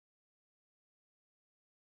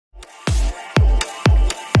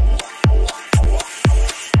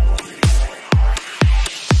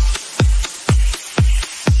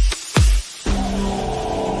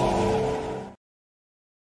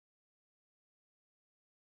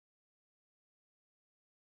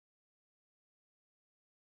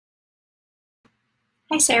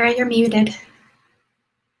Hi, Sarah, you're muted.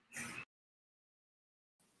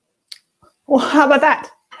 Well, how about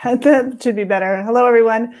that? That should be better. Hello,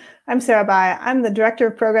 everyone. I'm Sarah Bai. I'm the Director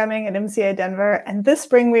of Programming at MCA Denver, and this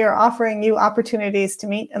spring we are offering you opportunities to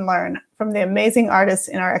meet and learn from the amazing artists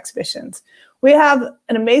in our exhibitions. We have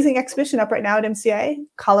an amazing exhibition up right now at MCA,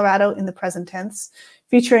 Colorado in the present tense,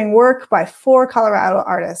 featuring work by 4 Colorado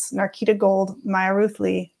artists, Narkita Gold, Maya Ruth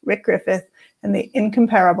Lee, Rick Griffith, and the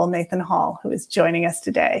incomparable Nathan Hall, who is joining us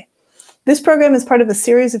today. This program is part of a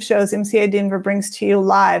series of shows MCA Denver brings to you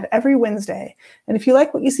live every Wednesday. And if you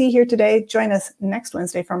like what you see here today, join us next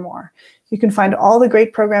Wednesday for more. You can find all the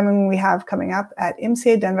great programming we have coming up at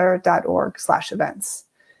mcadenver.org/events.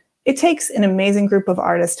 It takes an amazing group of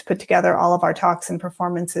artists to put together all of our talks and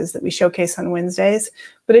performances that we showcase on Wednesdays,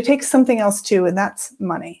 but it takes something else too, and that's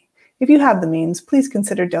money. If you have the means, please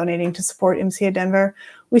consider donating to support MCA Denver.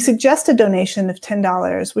 We suggest a donation of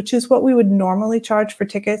 $10, which is what we would normally charge for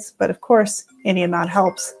tickets, but of course, any amount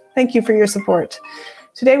helps. Thank you for your support.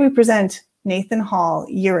 Today we present Nathan Hall,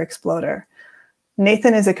 Year Exploder.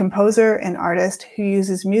 Nathan is a composer and artist who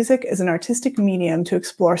uses music as an artistic medium to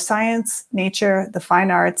explore science, nature, the fine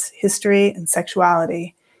arts, history, and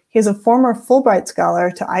sexuality. He is a former Fulbright Scholar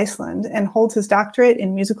to Iceland and holds his doctorate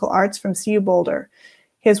in musical arts from CU Boulder.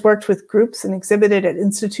 He has worked with groups and exhibited at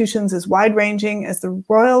institutions as wide-ranging as the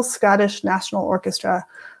Royal Scottish National Orchestra,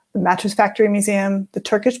 the Mattress Factory Museum, the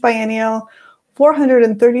Turkish Biennial,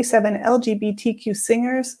 437 LGBTQ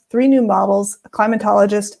singers, 3 new models, a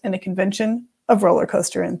climatologist, and a convention of roller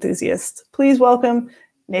coaster enthusiasts. Please welcome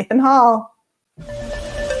Nathan Hall.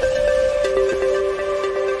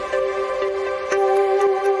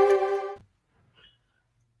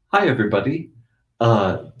 Hi, everybody.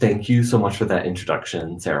 Thank you so much for that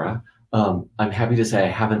introduction, Sarah. I'm happy to say I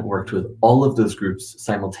haven't worked with all of those groups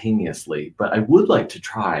simultaneously, but I would like to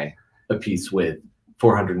try a piece with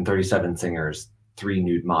 437 singers, 3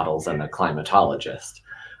 nude models, and a climatologist.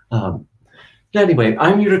 Anyway,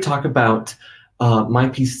 I'm here to talk about my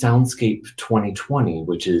piece Soundscape 2020,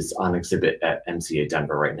 which is on exhibit at MCA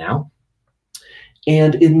Denver right now.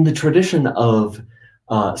 And in the tradition of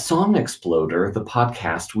Song Exploder, the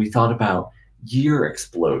podcast, we thought about Year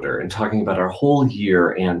Exploder and talking about our whole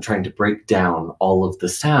year and trying to break down all of the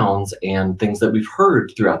sounds and things that we've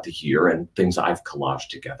heard throughout the year and things I've collaged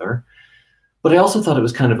together. But I also thought it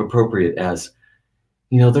was kind of appropriate as,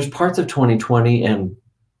 you know, there's parts of 2020 and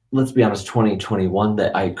let's be honest, 2021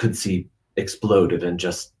 that I could see exploded and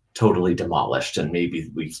just totally demolished, and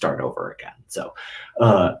maybe we start over again. So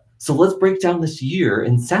let's break down this year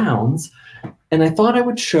in sounds. And I thought I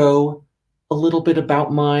would show a little bit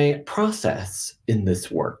about my process in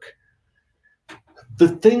this work. The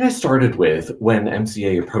thing I started with when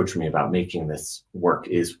MCA approached me about making this work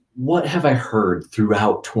is, what have I heard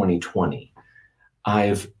throughout 2020?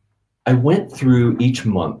 I went through each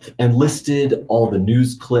month and listed all the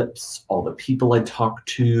news clips, all the people I talked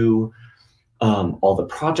to, all the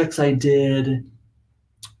projects I did,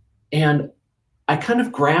 and I kind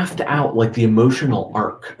of graphed out like the emotional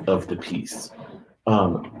arc of the piece.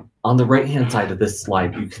 On the right-hand side of this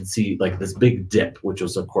slide, you can see like this big dip, which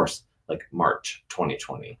was, of course, like March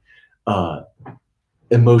 2020.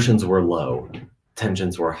 Emotions were low,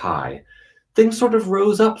 tensions were high. Things sort of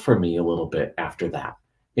rose up for me a little bit after that.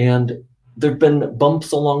 And there've been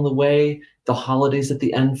bumps along the way. The holidays at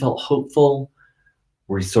the end felt hopeful.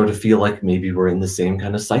 We sort of feel like maybe we're in the same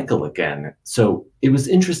kind of cycle again. So it was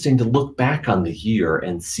interesting to look back on the year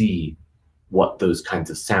and see what those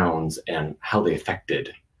kinds of sounds and how they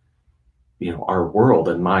affected, you know, our world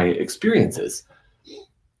and my experiences.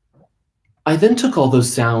 I then took all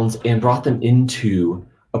those sounds and brought them into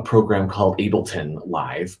a program called Ableton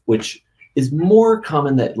Live, which is more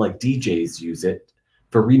common that like DJs use it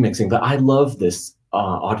for remixing, but I love this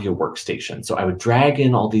audio workstation. So I would drag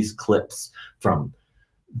in all these clips from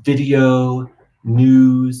video,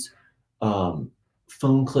 news,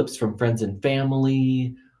 phone clips from friends and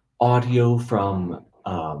family, audio from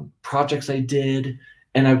projects I did,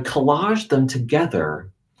 and I would collage them together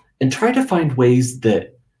and try to find ways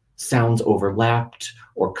that sounds overlapped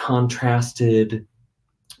or contrasted.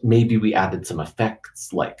 Maybe we added some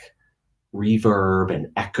effects like reverb and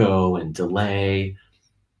echo and delay.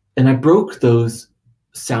 And I broke those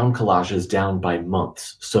sound collages down by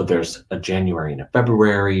months. So there's a January and a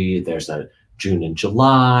February, there's a June and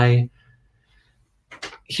July.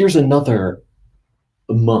 Here's another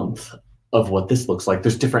month of what this looks like.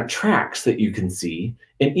 There's different tracks that you can see,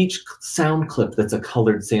 and each sound clip that's a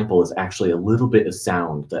colored sample is actually a little bit of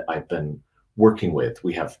sound that I've been working with.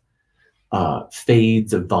 We have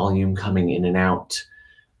fades of volume coming in and out.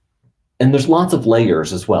 And there's lots of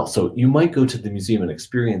layers as well. So you might go to the museum and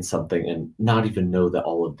experience something and not even know that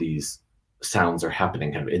all of these sounds are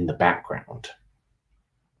happening kind of in the background.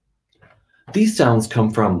 These sounds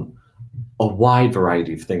come from a wide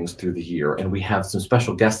variety of things through the year, and we have some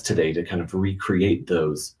special guests today to kind of recreate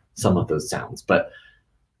some of those sounds. But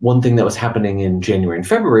one thing that was happening in January and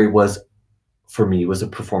February for me, was a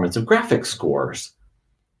performance of graphic scores.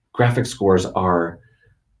 Graphic scores are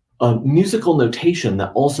a musical notation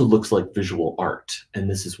that also looks like visual art. And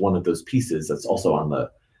this is one of those pieces that's also on the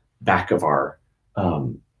back of our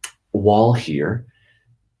wall here.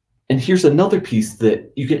 And here's another piece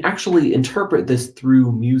that you can actually interpret this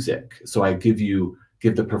through music. So I give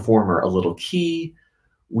the performer a little key.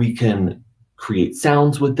 We can create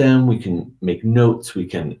sounds with them. We can make notes. We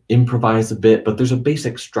can improvise a bit, but there's a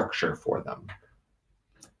basic structure for them.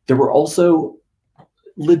 There were also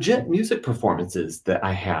legit music performances that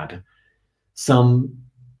I had. Some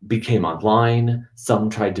became online. Some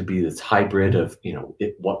tried to be this hybrid of,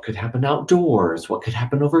 what could happen outdoors, what could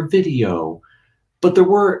happen over video. But there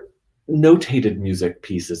were notated music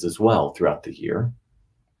pieces as well throughout the year.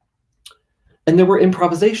 And there were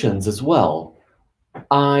improvisations as well.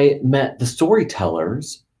 I met the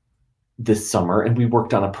storytellers this summer, and we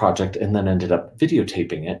worked on a project and then ended up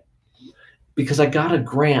videotaping it because I got a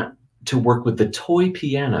grant to work with the toy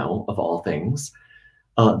piano, of all things,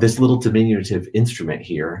 this little diminutive instrument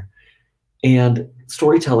here. And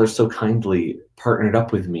storytellers so kindly partnered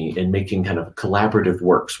up with me in making kind of collaborative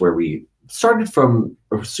works where we started from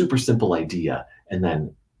a super simple idea, and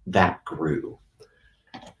then that grew.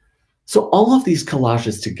 So all of these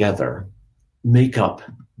collages together make up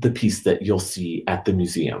the piece that you'll see at the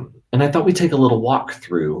museum. And I thought we'd take a little walk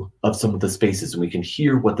through of some of the spaces, and we can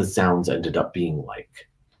hear what the sounds ended up being like.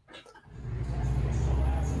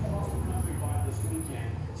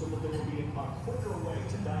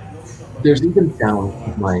 There's even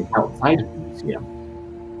sound playing outside of the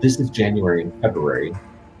museum. This is January and February,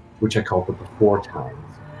 which I call the before times.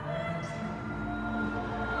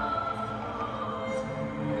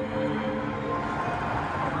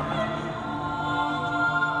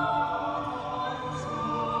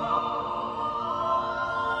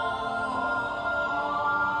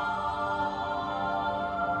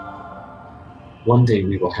 One day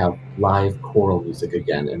we will have live choral music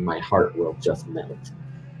again, and my heart will just melt.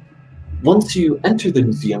 Once you enter the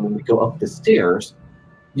museum and we go up the stairs,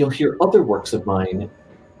 you'll hear other works of mine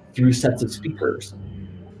through sets of speakers.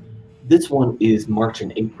 This one is March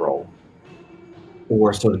and April,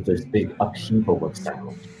 or sort of this big upheaval of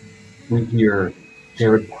sound. We hear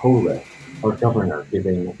Jared Polis, our governor,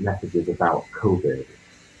 giving messages about COVID.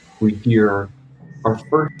 We hear our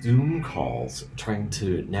first Zoom calls trying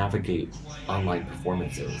to navigate online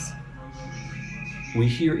performances. We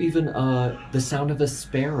hear even the sound of a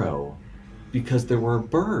sparrow, because there were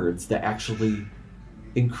birds that actually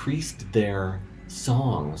increased their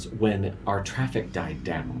songs when our traffic died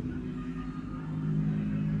down.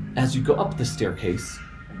 As you go up the staircase,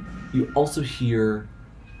 you also hear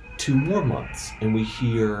 2 more months, and we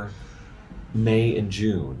hear May and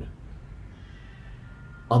June.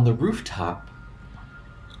 On the rooftop,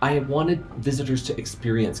 I wanted visitors to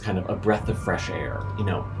experience kind of a breath of fresh air.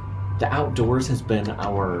 The outdoors has been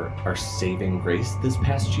our saving grace this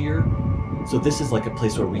past year. So this is like a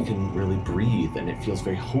place where we can really breathe, and it feels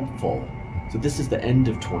very hopeful. So this is the end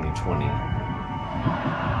of 2020.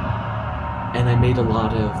 And I made a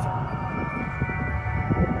lot of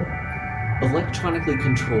electronically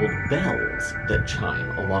controlled bells that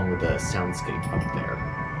chime along with the soundscape up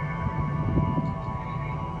there.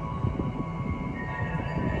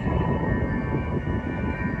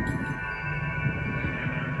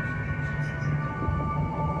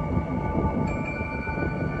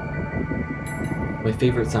 My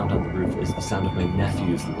favorite sound on the roof is the sound of my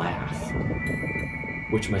nephew's laugh,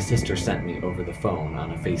 which my sister sent me over the phone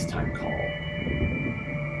on a FaceTime call.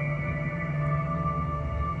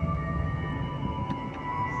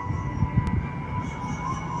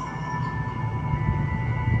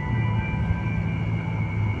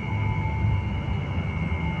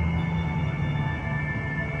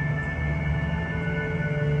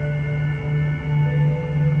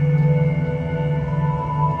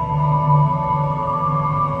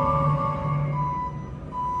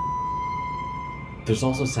 There's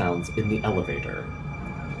also sounds in the elevator.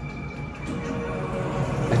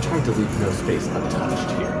 I tried to leave no space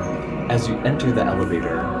untouched here. As you enter the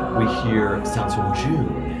elevator, we hear sounds from June.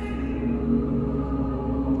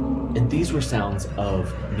 And these were sounds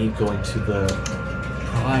of me going to the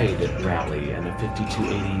Pride rally and a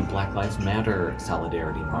 5280 Black Lives Matter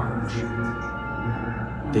solidarity march.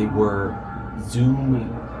 They were Zoom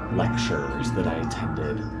lectures that I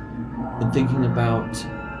attended, and thinking about,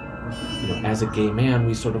 as a gay man,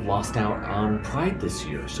 we sort of lost out on Pride this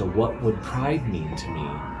year. So what would Pride mean to me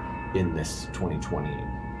in this 2020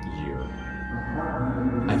 year?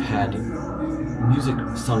 I've had music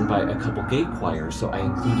sung by a couple gay choirs, so I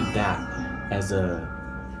included that as a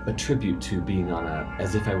tribute to being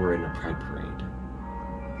as if I were in a Pride parade.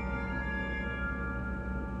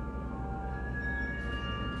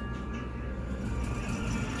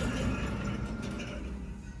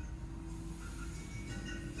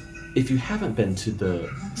 If you haven't been to the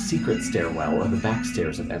secret stairwell or the back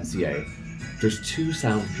stairs of MCA, there's 2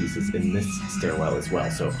 sound pieces in this stairwell as well,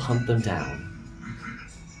 so hunt them down.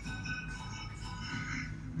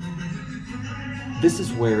 This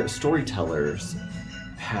is where storytellers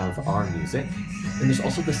have our music, and there's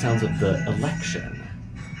also the sounds of the election,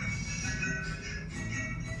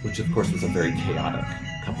 which of course was a very chaotic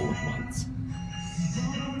couple of months.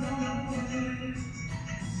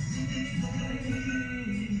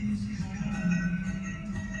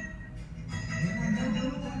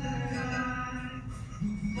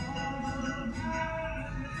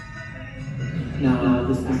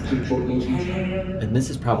 And this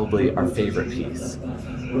is probably our favorite piece.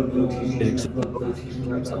 It exists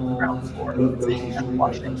on the ground floor. It's hanging at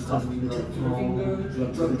Washington.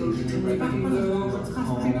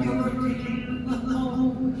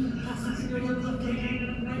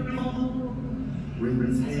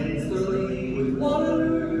 Rinse hands thoroughly with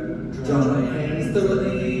water, dry hands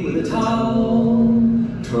thoroughly with a towel.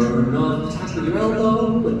 Turn off the tap with your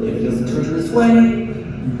elbow, but if it doesn't turn this way,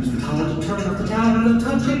 use the towel to turn off the tap without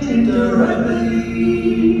touching indirectly.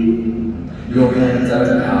 Your hands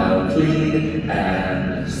are now clean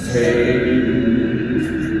and safe.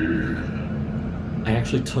 I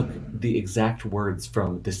actually took the exact words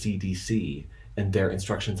from the CDC and their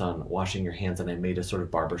instructions on washing your hands, and I made a sort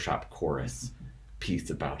of barbershop chorus piece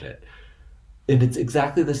about it. And it's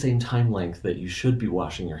exactly the same time length that you should be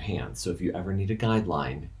washing your hands. So if you ever need a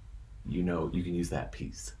guideline, you can use that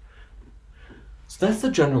piece. So that's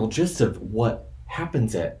the general gist of what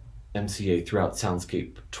happens at MCA throughout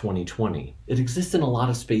Soundscape 2020. It exists in a lot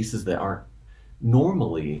of spaces that aren't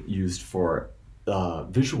normally used for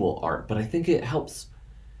visual art, but I think it helps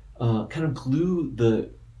kind of glue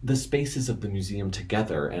the spaces of the museum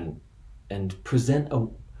together and present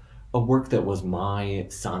a work that was my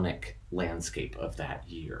sonic landscape of that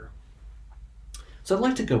year. So I'd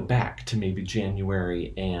like to go back to maybe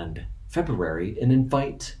January and February and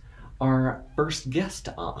invite our first guest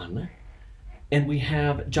on. And we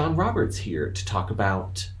have John Roberts here to talk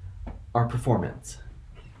about our performance.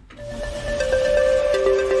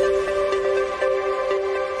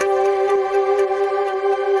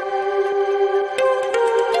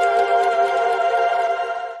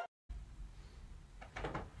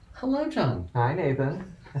 Hello, John. Hi, Nathan.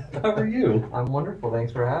 How are you? I'm wonderful.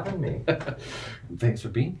 Thanks for having me. Thanks for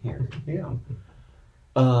being here. Yeah.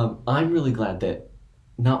 I'm really glad that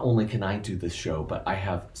not only can I do this show, but I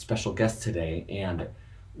have special guests today, and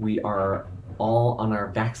we are all on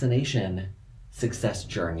our vaccination success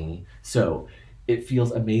journey. So it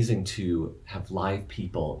feels amazing to have live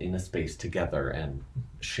people in a space together and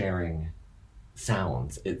sharing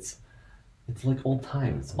sounds. It's like old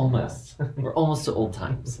times, almost. We're almost to old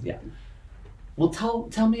times, yeah. Well,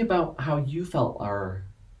 tell me about how you felt our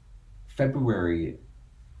February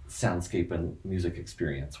soundscape and music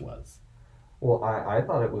experience was. Well, I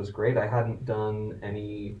thought it was great. I hadn't done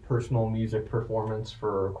any personal music performance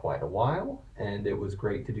for quite a while, and it was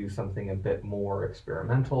great to do something a bit more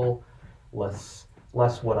experimental, less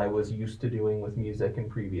what I was used to doing with music in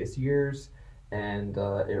previous years, and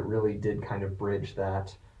it really did kind of bridge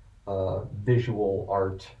that visual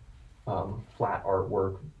art, flat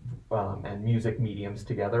artwork, and music mediums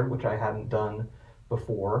together, which I hadn't done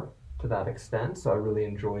before to that extent, so I really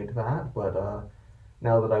enjoyed that. But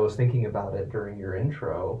now that I was thinking about it during your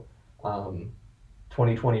intro,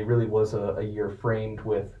 2020 really was a year framed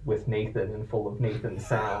with Nathan and full of Nathan's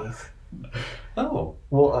sounds. Oh.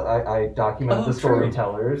 Well, I documented the true.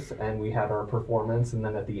 storytellers, and we had our performance, and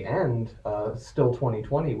then at the end, still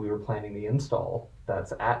 2020, we were planning the install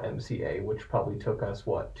that's at MCA, which probably took us,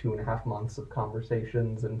 2.5 months of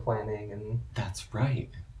conversations and planning. And That's right.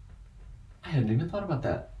 I hadn't even thought about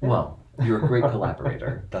that. Yeah. Well, you're a great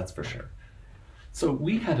collaborator, that's for sure. So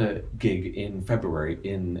we had a gig in February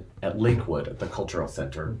at Lakewood at the Cultural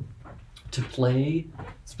Center to play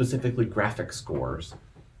specifically graphic scores.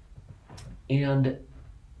 And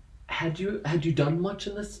had you done much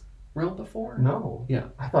in this realm before? No. Yeah.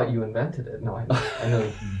 I thought you invented it. No, I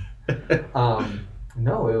know.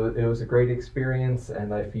 No, it was a great experience,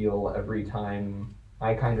 and I feel every time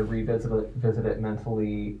I kind of visit it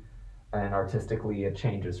mentally and artistically. It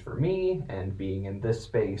changes for me, and being in this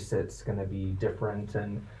space, it's going to be different,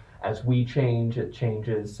 and as we change, it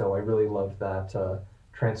changes. So I really love that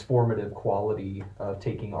transformative quality of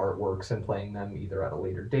taking artworks and playing them either at a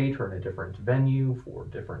later date or in a different venue for a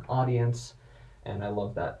different audience, and I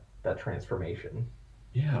love that transformation.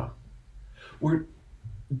 Yeah.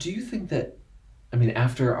 Do you think that, I mean,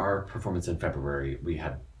 after our performance in February, we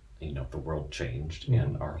had, you know, the world changed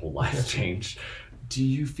and our whole lives changed. Do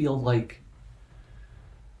you feel like,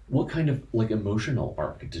 what kind of like emotional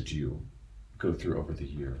arc did you go through over the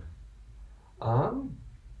year?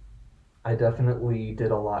 I definitely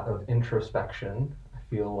did a lot of introspection. I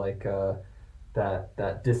feel like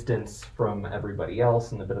that distance from everybody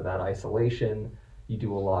else and a bit of that isolation, you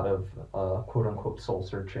do a lot of quote unquote soul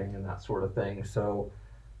searching and that sort of thing. So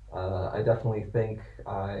I definitely think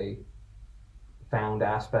I found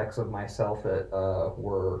aspects of myself that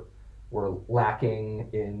were lacking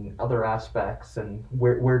in other aspects, and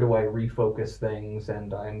where do I refocus things,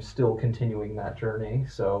 and I'm still continuing that journey.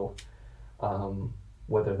 So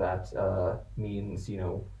whether that means, you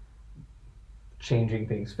know, changing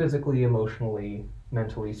things physically, emotionally,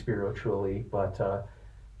 mentally, spiritually, but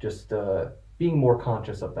just being more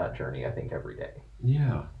conscious of that journey, I think, every day.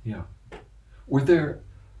 Yeah. Were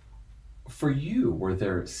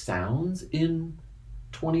there sounds in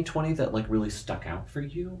 2020 that like really stuck out for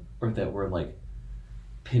you, or that were like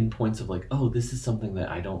pinpoints of like, oh, this is something that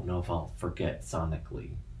I don't know if I'll forget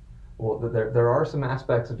sonically? Well, there are some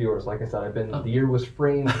aspects of yours. Like I said, the year was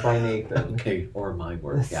framed by Nathan. Okay, or my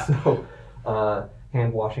work, yeah. So,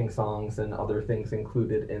 hand-washing songs and other things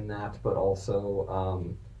included in that, but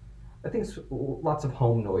also, I think lots of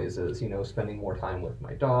home noises, you know, spending more time with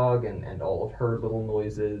my dog and all of her little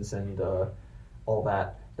noises and all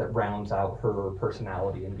that rounds out her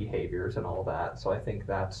personality and behaviors and all that. So I think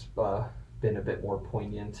that's been a bit more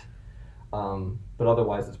poignant. But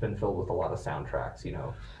otherwise, it's been filled with a lot of soundtracks, you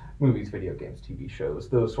know, movies, video games, TV shows,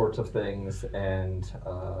 those sorts of things, and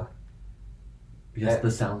yes,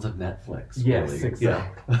 the sounds of Netflix. Yes, really.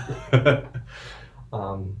 exactly.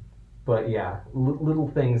 Yeah. But yeah, little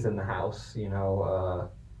things in the house, you know,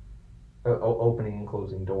 opening and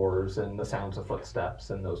closing doors and the sounds of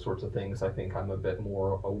footsteps and those sorts of things. I think I'm a bit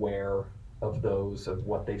more aware of those, of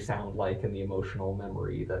what they sound like, and the emotional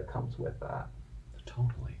memory that comes with that.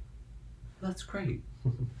 Totally. That's great.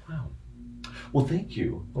 Wow. Well, thank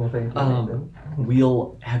you. Well, thank you, Nathan.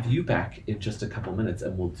 We'll have you back in just a couple minutes,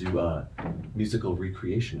 and we'll do a musical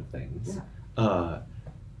recreation of things. Yeah.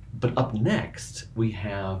 But up next, we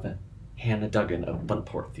have Hannah Duggan of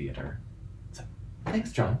Buntport Theater. So,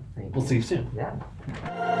 thanks, John. We'll see you soon. Yeah.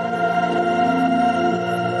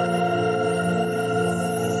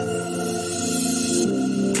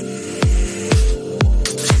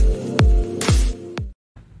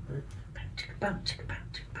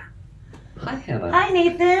 Hi, Hannah. Hi,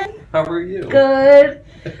 Nathan. How are you? Good.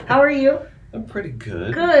 How are you? I'm pretty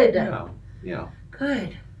good. Good. Yeah.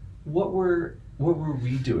 Good. What were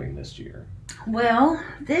we doing this year? Well,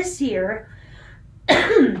 this year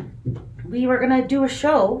we were gonna do a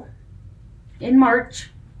show in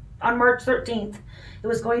March, on March 13th. It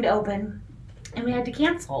was going to open, and we had to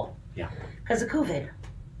cancel. Yeah. Because of COVID.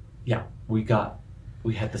 Yeah. We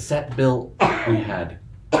had the set built.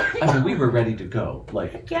 We were ready to go.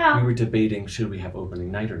 Like, yeah. We were debating, should we have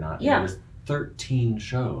opening night or not? Yeah. And it was 13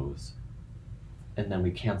 shows, and then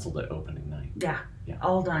we canceled it opening night. Yeah. Yeah.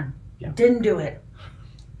 All done. Yeah. Didn't do it.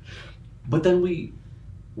 But then we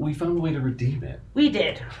found a way to redeem it. We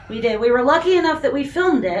did. We were lucky enough that we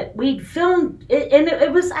filmed it. We filmed it, and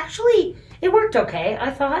it was actually, it worked okay,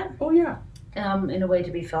 I thought. Oh, yeah. In a way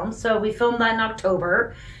to be filmed. So we filmed that in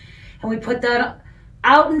October, and we put that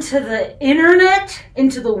out into the internet,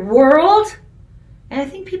 into the world, and I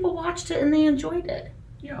think people watched it and they enjoyed it.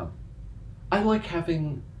 Yeah. I like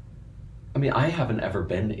having, I haven't ever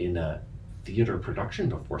been in a theater production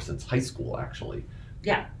before since high school, actually.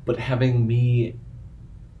 Yeah. But having me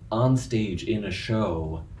on stage in a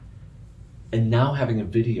show and now having a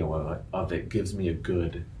video of it gives me a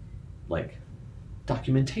good, like,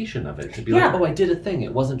 documentation of it, to be like, oh, I did a thing.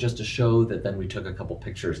 It wasn't just a show that then we took a couple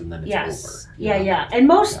pictures and then it's over. Yeah. And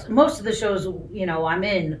most of the shows, you know, I'm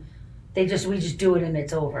in, we just do it and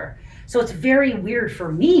it's over. So it's very weird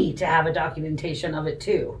for me to have a documentation of it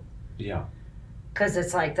too. Yeah. Because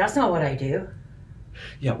it's like, that's not what I do.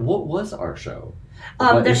 Yeah. What was our show?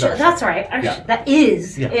 That's right.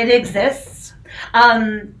 It exists.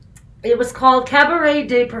 It was called Cabaret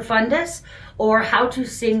de Profundis, or How to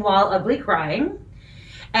Sing While Ugly Crying.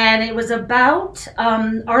 And it was about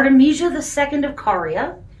Artemisia II of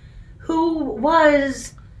Caria, who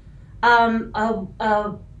was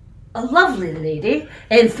a lovely lady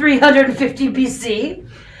in 350 BC,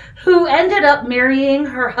 who ended up marrying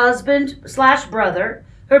her husband/brother,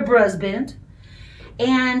 her brusband.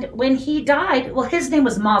 And when he died, well, his name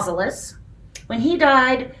was Mausolus. When he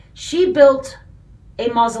died, she built a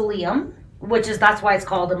mausoleum, that's why it's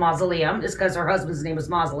called a mausoleum, is because her husband's name was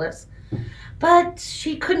Mausolus. But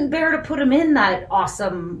she couldn't bear to put him in that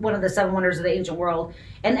awesome, one of the 7 wonders of the ancient world,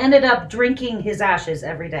 and ended up drinking his ashes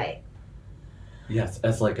every day. Yes,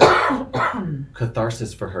 as like a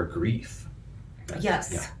catharsis for her grief.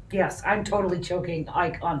 Yes, I'm totally choking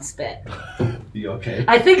on spit. You okay?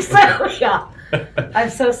 I think so, yeah. I'm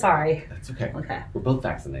so sorry. That's okay. Okay. We're both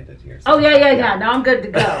vaccinated here. So. Oh, yeah. Now I'm good to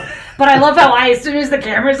go. But I love how as soon as the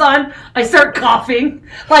camera's on, I start coughing.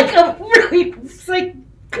 Like, it's like,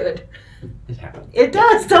 good. It happens. It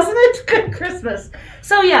does, doesn't it? Good Christmas.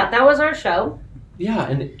 So, yeah, that was our show. Yeah,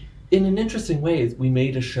 and in an interesting way, we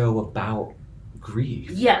made a show about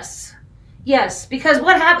grief. Yes, because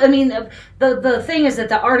what happened, I mean, the thing is that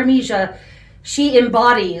the Artemisia, she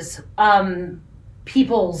embodies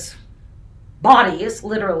people's bodies,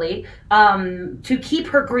 literally, to keep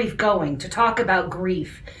her grief going, to talk about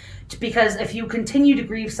grief. Because if you continue to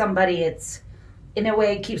grieve somebody, it's, in a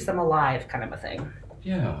way, it keeps them alive, kind of a thing.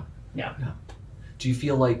 Yeah. Yeah. Do you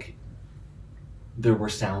feel like there were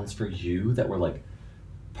sounds for you that were like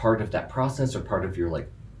part of that process or part of your like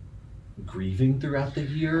grieving throughout the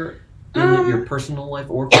year in your personal life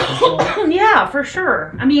or professional? Yeah, for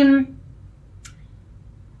sure. I mean,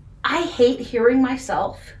 I hate hearing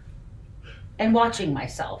myself and watching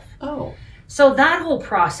myself. Oh. So that whole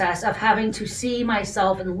process of having to see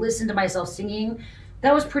myself and listen to myself singing,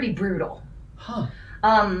 that was pretty brutal. Huh.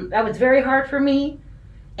 That was very hard for me.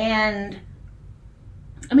 And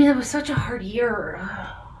I mean, it was such a hard year.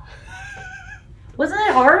 Wasn't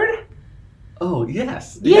it hard? Oh,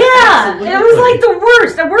 yes. Yeah, absolutely. it was like the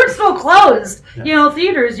worst. And we're still closed. Yeah. You know,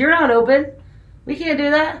 theaters, you're not open. We can't do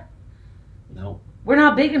that. No. We're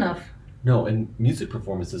not big enough. No, and music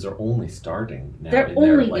performances are only starting now. They're in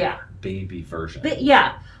only, their, like, yeah. baby version.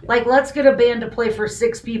 Yeah, like let's get a band to play for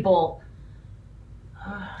 6 people.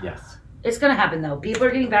 Yes. It's going to happen though. People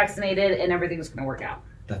are getting vaccinated and everything's going to work out.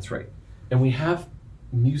 That's right. And we have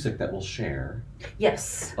music that we'll share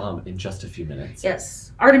Yes. in just a few minutes.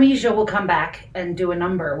 Yes. Artemisia will come back and do a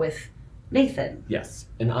number with Nathan. Yes.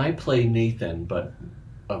 And I play Nathan, but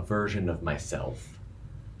a version of myself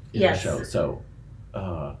in Yes. the show. So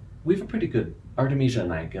we have a pretty good, Artemisia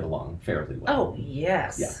and I get along fairly well. Oh,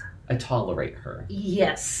 yes. Yeah. I tolerate her.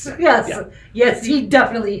 Yes. Yeah. Yes, he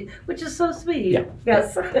definitely, which is so sweet. Yeah.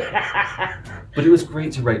 Yes. But it was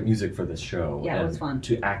great to write music for this show. Yeah, it and was fun.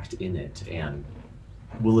 to act in it, and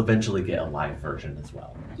we'll eventually get a live version as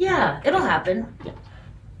well. Yeah, it'll happen.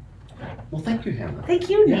 Well, thank you, Hannah. Thank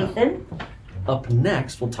you, Yeah. Nathan. Up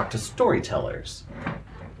next, we'll talk to storytellers.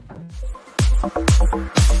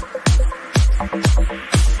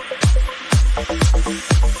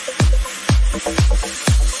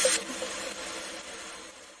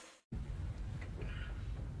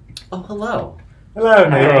 Oh, hello. Hello,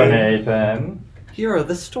 Nathan. Hello, Nathan. Here are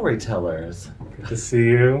the storytellers. Good to see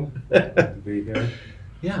you. Good to be here.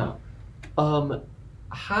 Yeah.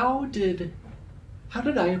 How did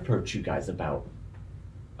I approach you guys about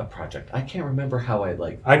a project? I can't remember how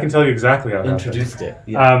I I can tell you exactly how that introduced it.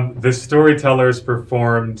 Yeah. The storytellers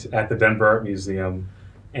performed at the Denver Art Museum,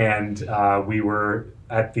 and we were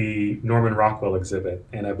at the Norman Rockwell exhibit,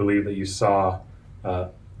 and I believe that you saw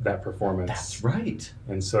that performance. That's right.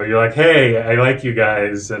 And so you're like, hey, I like you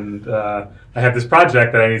guys, and I have this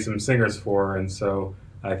project that I need some singers for, and so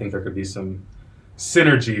I think there could be some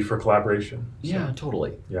synergy for collaboration. Yeah,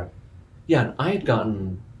 totally. Yeah. Yeah, and I'd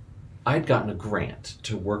gotten a grant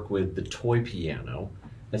to work with the toy piano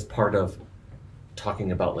as part of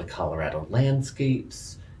talking about like Colorado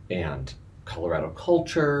landscapes and Colorado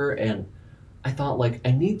culture, and I thought like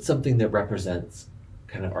I need something that represents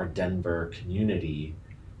kind of our Denver community,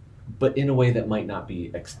 but in a way that might not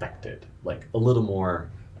be expected, like a little more,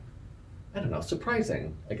 I don't know,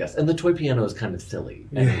 surprising, I guess. And the toy piano is kind of silly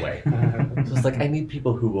anyway. So it's like I need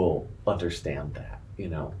people who will understand that, you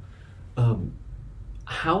know.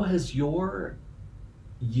 How has your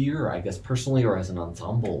year, I guess, personally or as an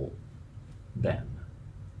ensemble, been?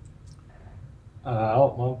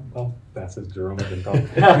 I'll pass it to Jerome and talk.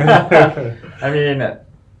 I mean,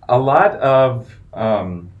 a lot of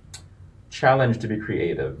challenge to be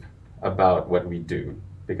creative about what we do,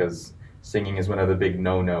 because singing is one of the big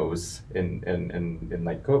no-nos in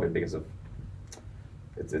like COVID because of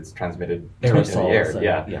it's transmitted in the Aerosols air. and-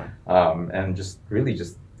 Yeah. yeah. And just really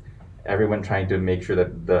just everyone trying to make sure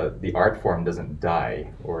that the art form doesn't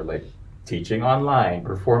die, or like teaching online,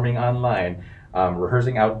 performing online,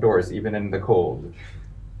 rehearsing outdoors, even in the cold,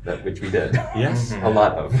 which we did. Yes. A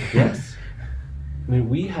lot of. Yes. I mean,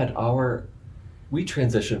 we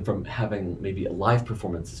transitioned from having maybe live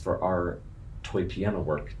performances for our toy piano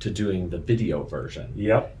work to doing the video version.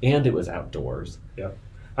 Yep. And it was outdoors. Yep.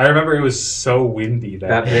 I remember it was so windy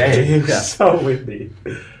that day. It was so windy.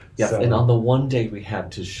 Yes, So- and on the one day we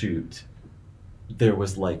had to shoot, there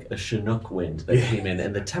was like a Chinook wind that came in,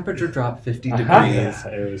 and the temperature dropped 50 degrees, Yeah,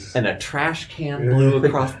 it was. and a trash can blew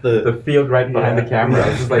across The field right behind the camera. Yeah.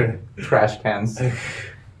 It's just like trash cans.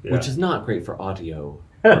 Yeah. which is not great for audio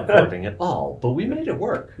recording at all, but we made it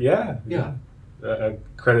work. Yeah. Yeah.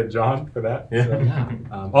 Credit John for that. Yeah. So,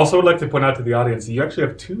 Yeah. also, would like to point out to the audience, you actually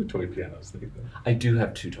have 2 toy pianos, Nathan, I do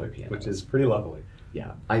have 2 toy pianos. which is pretty lovely.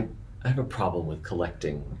 Yeah, I have a problem with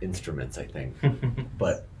collecting instruments, I think.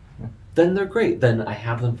 But then they're great. Then I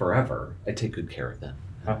have them forever. I take good care of them.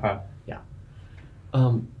 Uh-huh.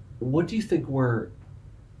 What do you think were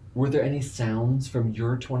there any sounds from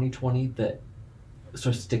your 2020 that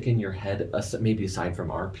sort of stick in your head, maybe aside from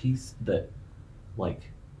our piece, that, like,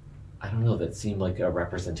 I don't know, that seemed like a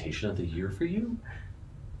representation of the year for you?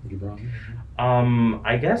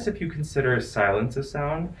 I guess if you consider silence a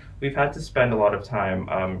sound, we've had to spend a lot of time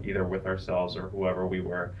either with ourselves or whoever we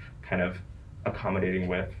were kind of accommodating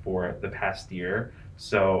with for the past year.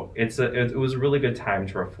 So it was a really good time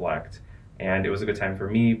to reflect. And it was a good time for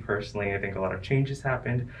me personally. I think a lot of changes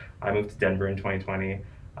happened. I moved to Denver in 2020.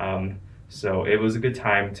 So it was a good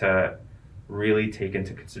time to really take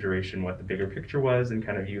into consideration what the bigger picture was and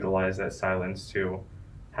kind of utilize that silence to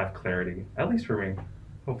have clarity, at least for me.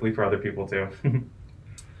 Hopefully for other people too.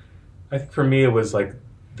 I think for me, it was like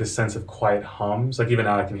this sense of quiet hums. Like even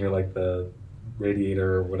now I can hear like the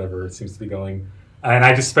radiator or whatever it seems to be going. And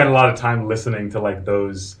I just spent a lot of time listening to like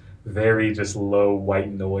those very just low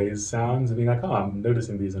white noise sounds and being like, oh, I'm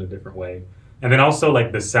noticing these in a different way. And then also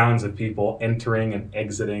like the sounds of people entering and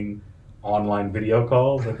exiting online video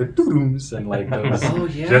calls, like the doo-dooms and like those, Oh,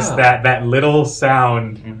 yeah. just that little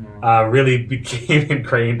sound Mhm. really became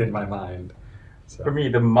ingrained in my mind. So. For me,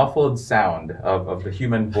 the muffled sound of the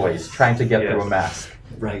human voice trying to get through a Yes. mask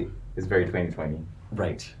Right, is very 2020.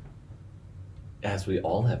 right. As we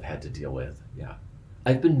all have had to deal with, yeah.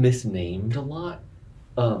 I've been misnamed a lot,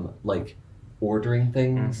 like ordering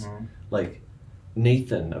things. Mhm. Like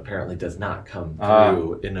Nathan apparently does not come Ah.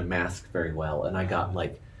 through in a mask very well, and I got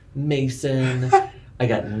like Mason, I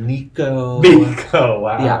got Nico, Nico,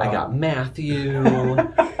 wow. yeah, I got Matthew,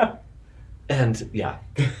 and yeah,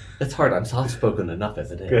 it's hard. I'm soft spoken enough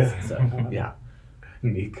as it is, so yeah,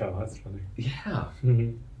 Nico, that's funny. yeah.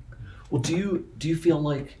 Well, do you feel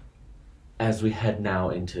like as we head now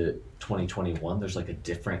into 2021, there's like a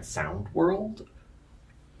different sound world,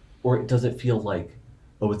 or does it feel like,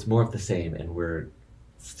 oh, it's more of the same, and we're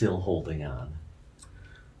still holding on?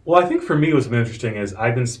 Well, I think for me what's been interesting is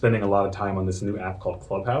I've been spending a lot of time on this new app called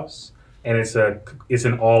Clubhouse, and it's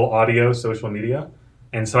an all audio social media.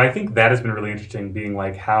 And so I think that has been really interesting, being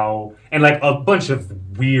like how, and like a bunch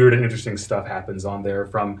of weird and interesting stuff happens on there,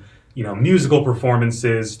 from, you know, musical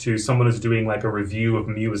performances to someone who's doing like a review of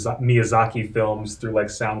Miyazaki films through like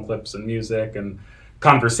sound clips and music and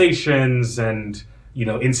conversations and, you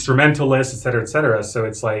know, instrumentalists, et cetera, et cetera. So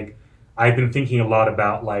it's like, I've been thinking a lot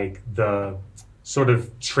about like the sort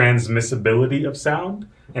of transmissibility of sound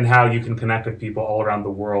and how you can connect with people all around the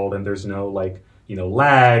world, and there's no like, you know,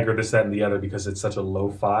 lag or this, that, and the other, because it's such a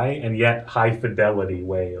lo-fi and yet high fidelity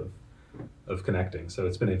way of connecting. So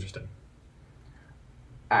it's been interesting.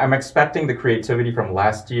 I'm expecting the creativity from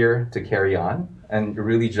last year to carry on, and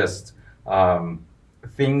really just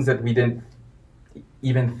things that we didn't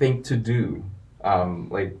even think to do,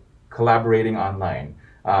 like collaborating online,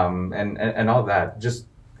 and all that. Just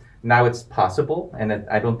now it's possible, and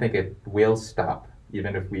I don't think it will stop,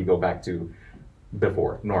 even if we go back to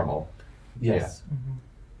before normal. Yes.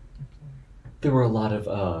 There were a lot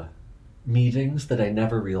of meetings that I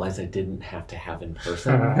never realized I didn't have to have in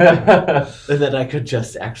person, and that I could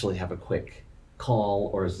just actually have a quick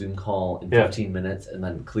call or a Zoom call in 15 minutes and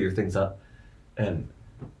then clear things up. And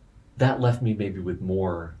that left me maybe with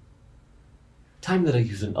more time that I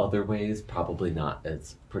use in other ways, probably not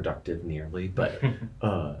as productive nearly, but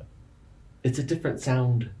it's a different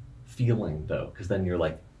sound feeling though, because then you're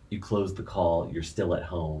like, you close the call, you're still at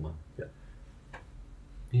home.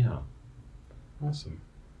 Yeah. Awesome.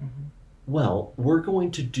 Well, we're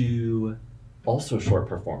going to do also a short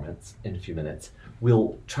performance in a few minutes.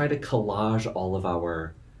 We'll try to collage all of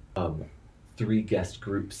our 3 guest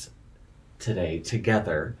groups today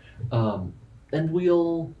together, and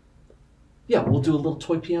we'll yeah, we'll do a little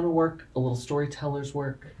toy piano work, a little storyteller's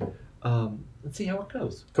work. Let's see how it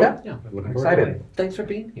goes. Cool. Yeah. I'm looking I'm forward to it. excited. Thanks for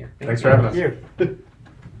being here. Thanks for having us. Thank you.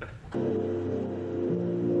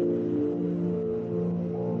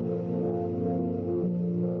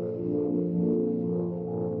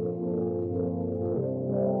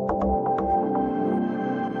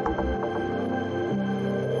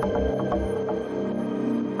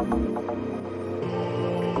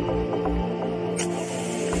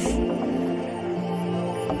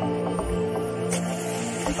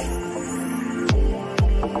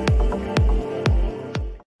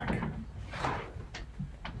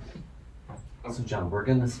 So John, we're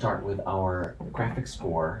going to start with our graphic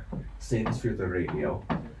score, Say This Through the Radio,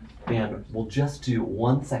 and we'll just do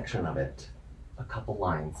one section of it, a couple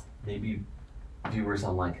lines. Maybe viewers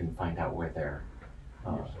online can find out where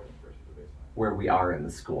we are in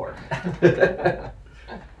the score. Okay,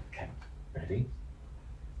 ready?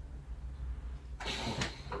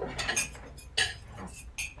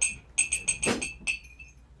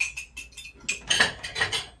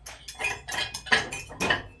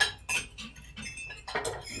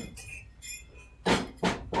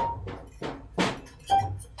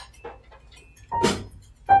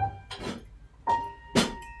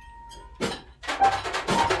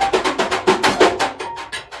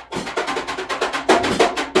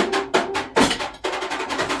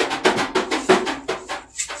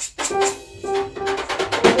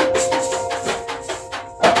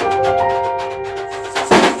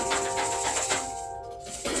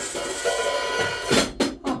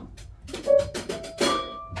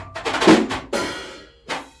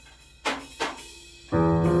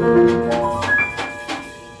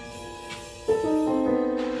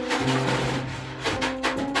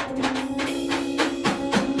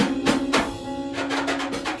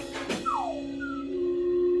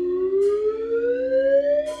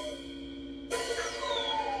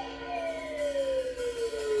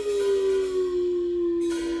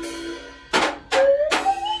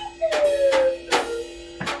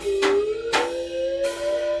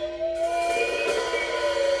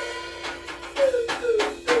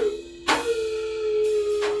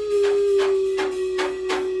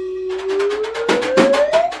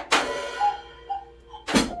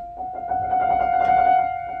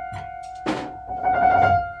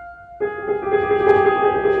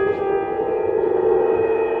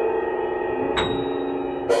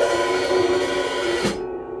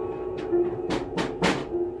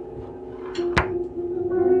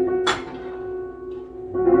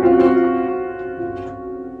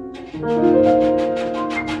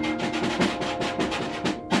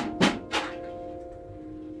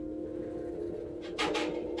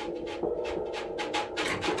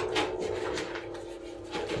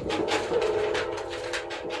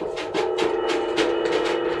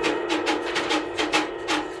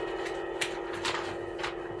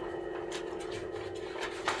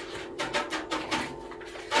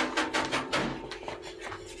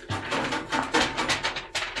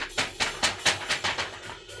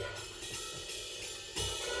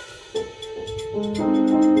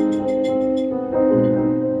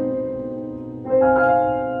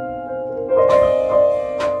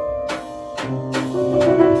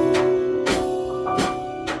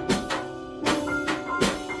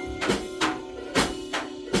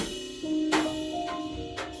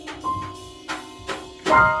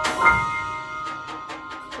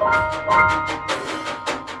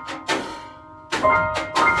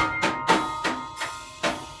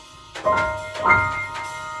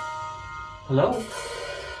 Hello?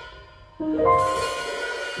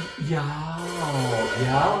 Yeah.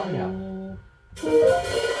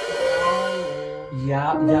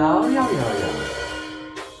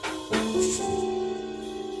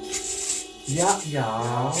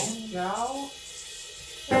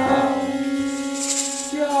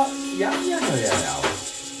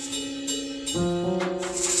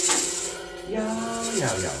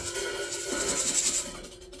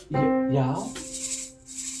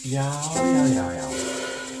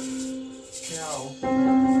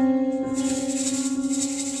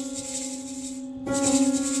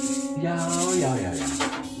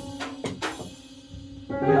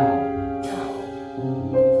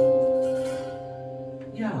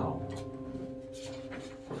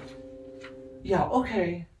 Yeah,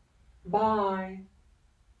 okay. Bye.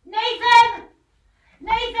 Nathan!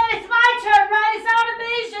 Nathan, it's my turn, right? It's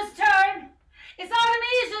Artemisia's turn. It's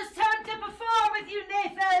Artemisia's turn to perform with you,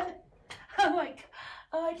 Nathan. Oh my God.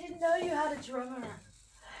 Oh, I didn't know you had a drummer.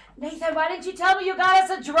 Nathan, why didn't you tell me you got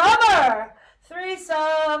us a drummer?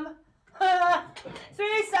 Threesome.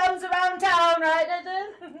 Threesomes around town, right,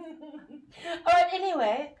 Nathan? All right,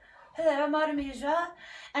 anyway, Hello, I'm Artemisia,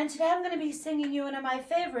 and today I'm going to be singing you one of my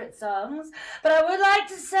favorite songs. But I would like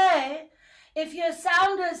to say, if your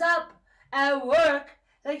sound is up at work,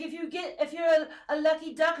 like if you're a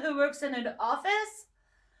lucky duck who works in an office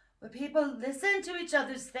where people listen to each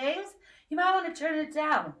other's things, you might want to turn it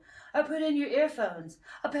down or put in your earphones.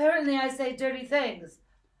 Apparently, I say dirty things.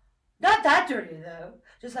 Not that dirty though,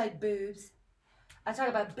 just like boobs. I talk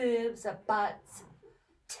about boobs, butts,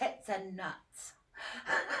 tits, and nuts.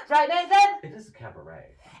 Right, Nathan? It is a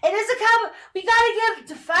cabaret. It is a cabaret. We gotta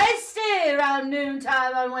get feisty around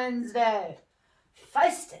noontime on Wednesday.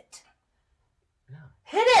 Feist it. Yeah.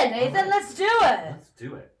 Hit it, Nathan. Right. Let's do it. Let's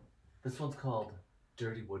do it. This one's called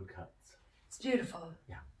Dirty Woodcuts. It's beautiful.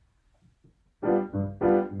 Yeah.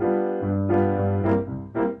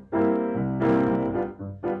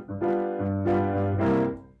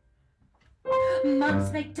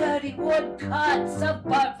 Monks make dirty woodcuts of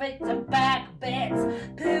buffets and back bits,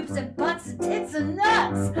 boobs and butts and tits and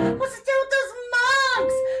nuts. What's the deal with those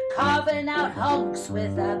monks? Carving out hunks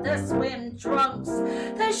without their swim trunks.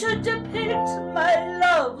 They should depict my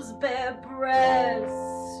love's bare breast.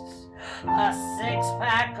 A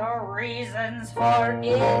six-pack of reasons for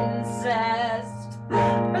incest.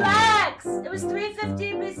 Relax! It was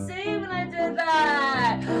 350 BC when I did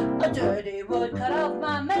that. A dirty woodcut of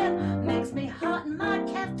my man makes me hot in my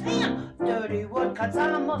caftan. Dirty woodcuts,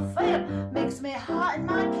 I'm a fan. Makes me hot in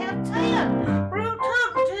my caftan. Root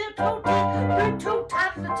toot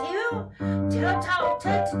tap the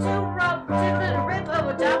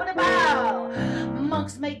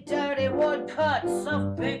monks make dirty woodcuts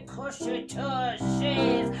of big cushy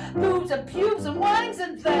tushies, boobs and pubes and wines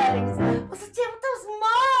and things. What's the deal with those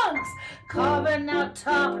monks? Carving out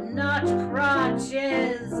top-notch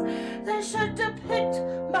crotches. They should depict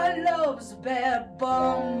my love's bare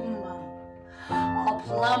bum. All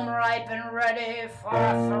plum ripe and ready for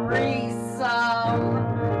a threesome.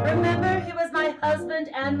 Remember, he was my husband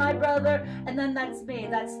and my brother, and then that's me,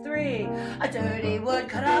 that's three. A dirty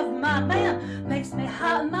woodcut of my man makes me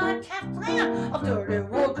hot in my caftan. A dirty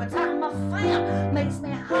woodcut, I'm a fan, makes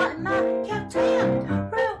me hot in my caftan.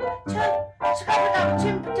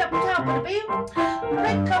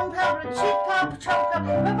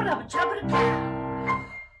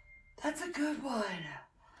 That's a good one.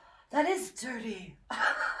 That is dirty.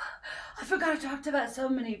 I forgot I talked about so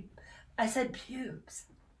many. I said pubes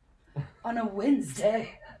on a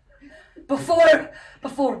Wednesday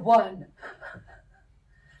before one.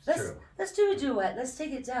 Let's do a duet. Let's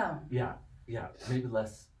take it down. Yeah. Maybe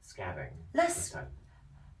less scatting. Less.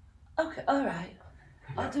 Okay. All right.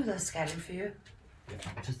 I'll do less scatting for you. Yeah,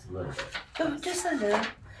 just a little bit. Oh, just a little. Okay.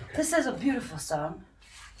 This is a beautiful song,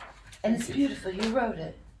 and it's beautiful. You wrote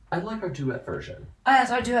it. I like our duet version. Oh,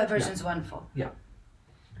 yes, our duet version's wonderful. Yeah.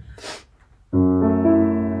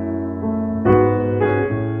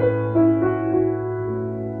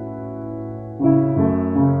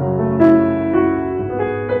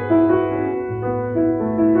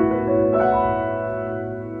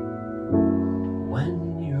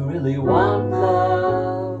 When you really want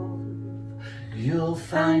love, you'll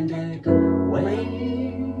find it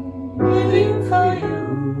waiting for you.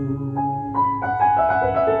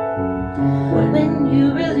 When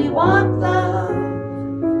you really want love,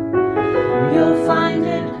 you'll find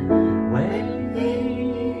it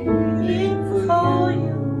waiting for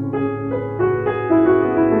you.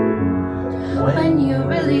 When you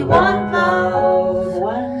really want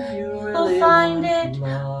love, you'll find it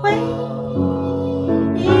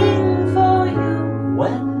waiting for you.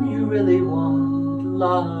 When you really want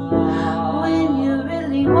love, when you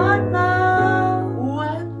really want love,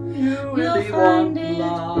 when you really you'll find it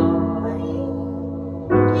love.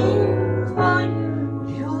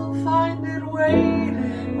 You'll find it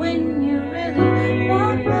waiting. When you really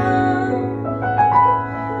want love,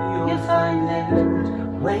 you'll find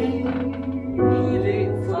it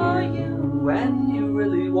waiting for you. When you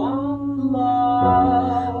really want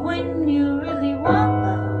love, when you really want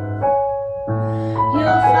love,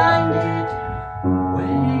 you'll find it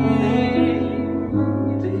waiting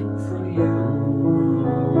for you.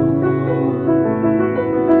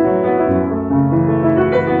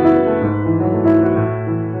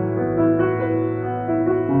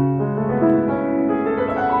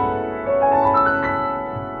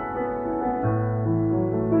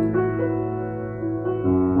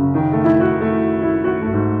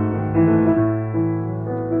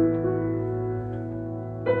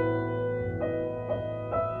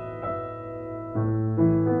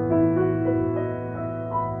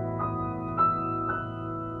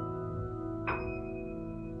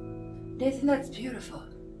 Nathan, that's beautiful.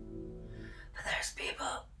 But there's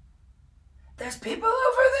people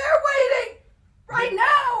over there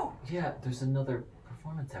yeah, there's another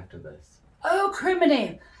performance after this. Oh,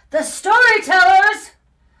 criminy! The storytellers!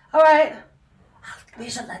 All right. We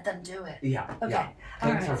should let them do it. Yeah. Okay. Yeah.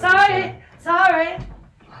 All Thanks, right. everyone. Sorry.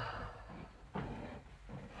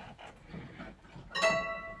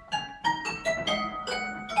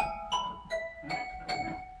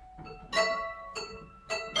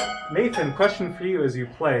 Nathan, question for you as you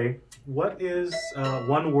play. What is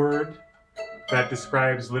one word that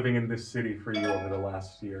describes living in this city for you over the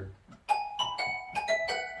last year?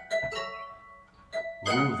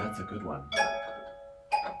 Ooh, that's a good one.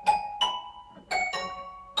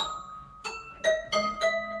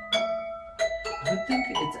 I think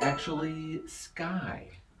it's actually sky.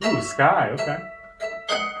 Ooh, sky, okay.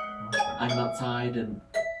 I'm outside and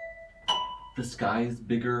the sky is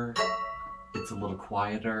bigger. It's a little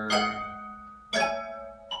quieter.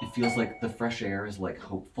 It feels like the fresh air is like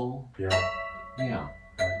hopeful. Yeah. Yeah.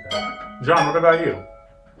 I like that. John, what about you?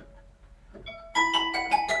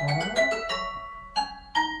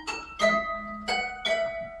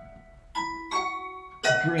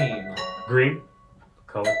 Green. Green?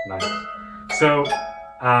 Color? Nice. So,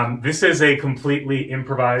 this is a completely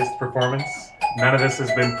improvised performance. None of this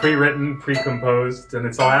has been pre-written, pre-composed, and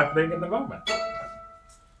it's all happening in the moment.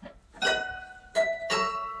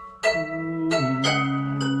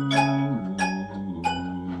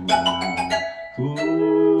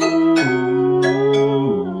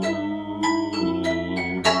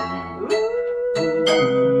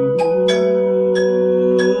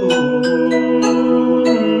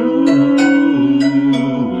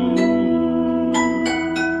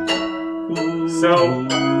 So,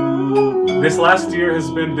 this last year has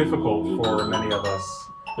been difficult for many of us.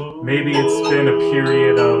 Maybe it's been a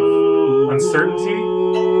period of uncertainty,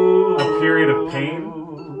 a period of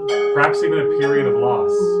pain, perhaps even a period of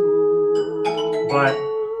loss. But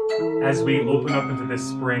as we open up into this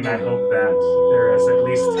spring, I hope that there is at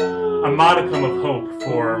least a modicum of hope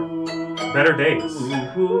for better days.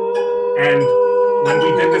 And when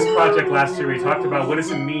we did this project last year, we talked about what does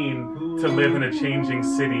it mean to live in a changing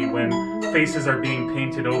city when faces are being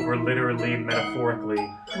painted over literally and metaphorically,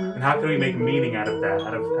 and how can we make meaning out of that,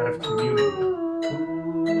 out of community?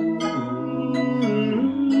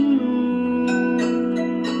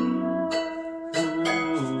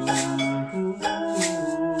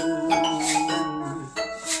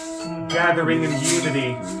 Gathering in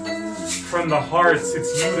unity, from the hearts,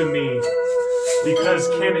 it's you to me. Because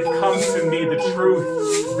can it come to me, the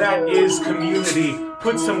truth, that is community.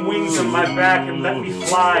 Put some wings on my back and let me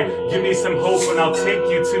fly. Give me some hope and I'll take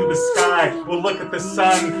you to the sky. We'll look at the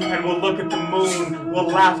sun and we'll look at the moon. We'll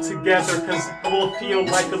laugh together cause we'll feel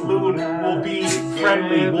like a loon. We'll be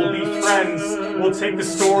friendly, we'll be friends. We'll take the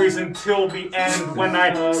stories until the end. When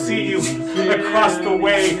I see you across the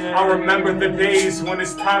way, I'll remember the days when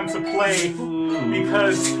it's time to play.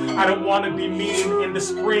 Because I don't want to be mean. In the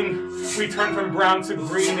spring, we turn from brown to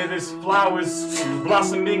green. It is flowers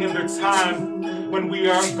blossoming in their time. When we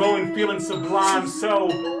are going feeling sublime. So,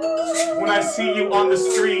 when I see you on the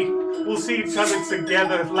street, we'll see each other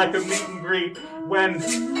together like a meet and greet. When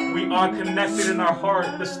we are connected in our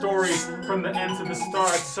heart, the stories from the end to the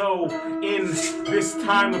start. So, in this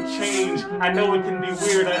time of change, I know it can be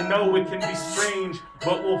weird, I know it can be strange,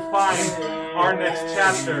 but we'll find our next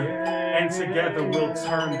chapter, and together we'll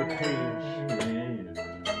turn the page.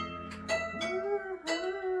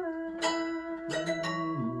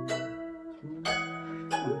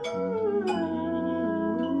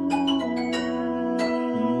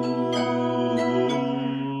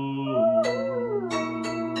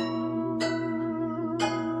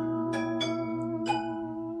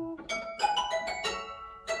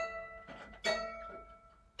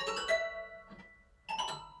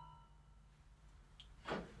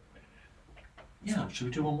 Yeah, should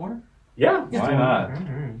we do one more? Yeah. Why not?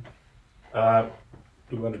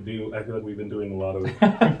 We want to do, I feel like we've been doing a lot of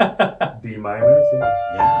D minors.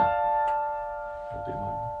 Yeah. D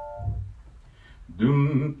minor.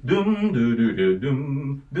 Dum dum do do do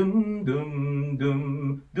dum dum dum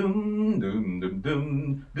dum dum dum dum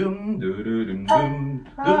dum dum do do dum dum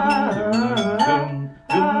dum dum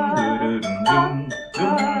dum do do dum dum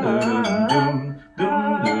dum dum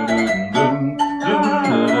dum dum dum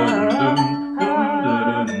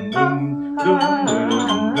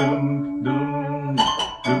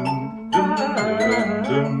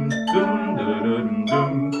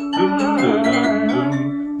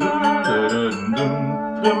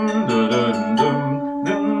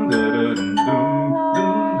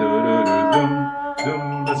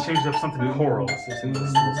Let's change it up something choral.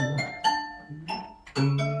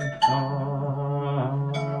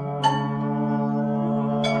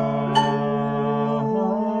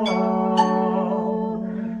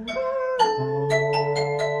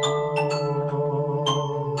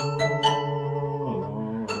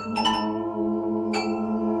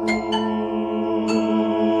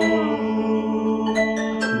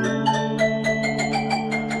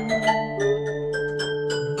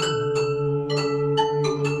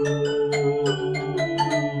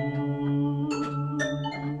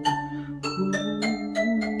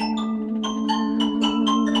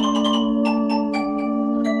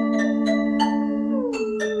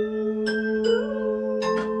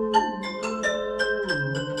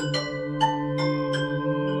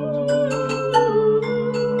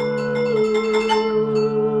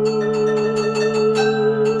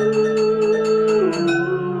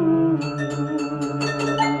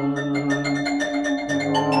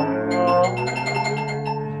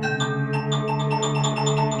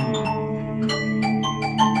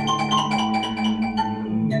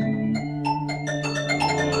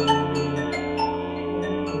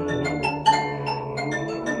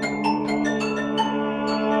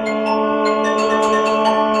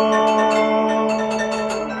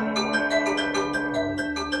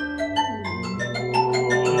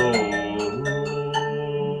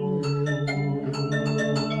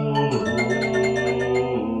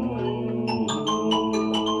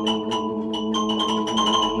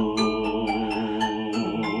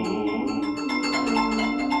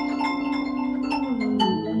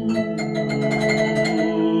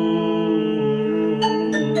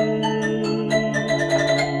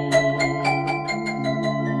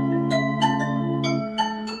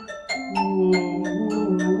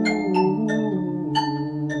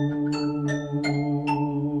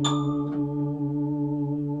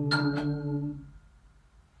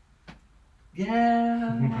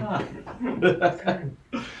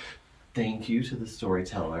 Thank you to the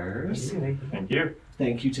storytellers. Thank you.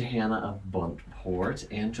 Thank you to Hannah of Buntport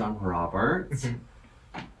and John Roberts.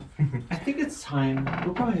 I think it's time.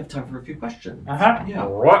 We'll probably have time for a few questions. Yeah.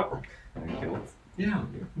 What? Yeah.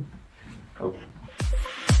 Oh.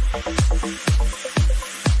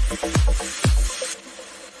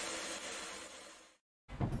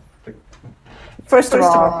 First of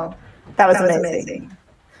all, that was amazing.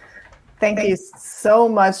 Thank you so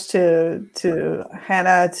much to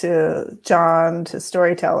Hannah, to John, to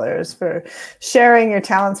storytellers for sharing your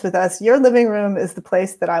talents with us. Your living room is the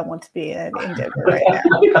place that I want to be in Denver right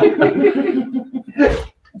now.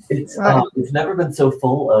 It's never been so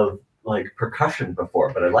full of like percussion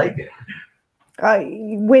before, but I like it.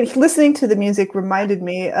 When listening to the music reminded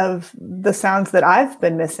me of the sounds that I've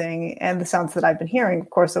been missing and the sounds that I've been hearing, of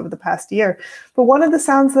course, over the past year. But one of the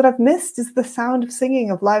sounds that I've missed is the sound of singing,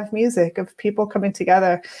 of live music, of people coming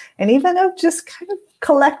together, and even of just kind of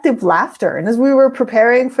collective laughter. And as we were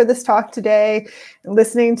preparing for this talk today,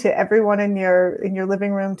 listening to everyone in your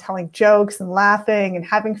living room telling jokes and laughing and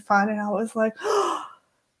having fun, and I was like, oh,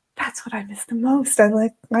 that's what I miss the most. I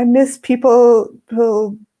miss people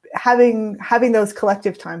who having those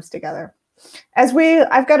collective times together.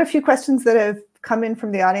 I've got a few questions that have come in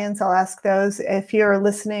from the audience. I'll ask those. If you're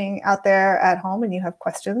listening out there at home and you have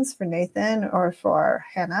questions for Nathan or for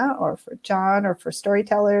Hannah or for John or for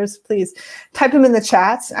storytellers, please type them in the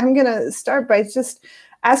chat. I'm going to start by just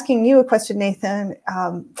asking you a question, Nathan.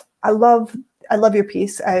 I love your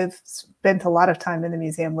piece. I've spent a lot of time in the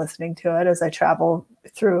museum listening to it as I travel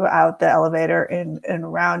throughout the elevator and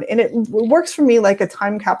around. And it works for me like a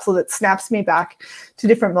time capsule that snaps me back to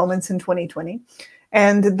different moments in 2020.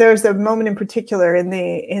 And there's a moment in particular in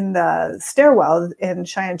the stairwell, and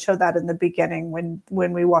Cheyenne showed that in the beginning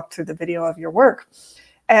when we walked through the video of your work.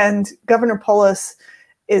 And Governor Polis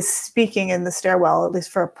is speaking in the stairwell, at least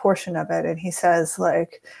for a portion of it. And he says,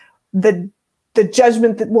 like, the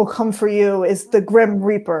judgment that will come for you is the grim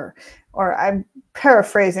reaper. Or I'm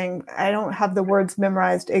paraphrasing, I don't have the words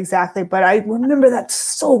memorized exactly, but I remember that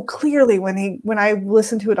so clearly when I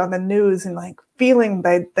listened to it on the news and like feeling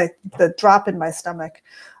the drop in my stomach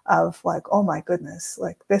of like, oh my goodness,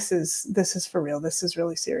 like this is for real. This is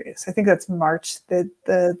really serious. I think that's March,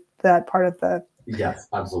 that part of the. Yes,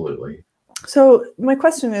 absolutely. So my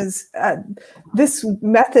question is, this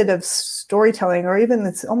method of storytelling, or even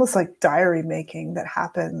it's almost like diary making that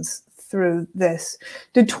happens through this,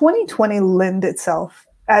 did 2020 lend itself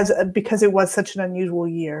because it was such an unusual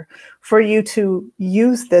year for you to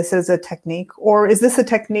use this as a technique? Or is this a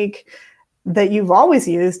technique that you've always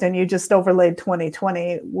used and you just overlaid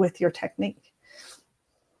 2020 with your technique?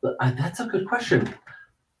 That's a good question.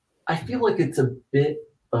 I feel like it's a bit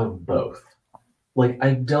of both. Like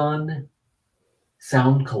I've done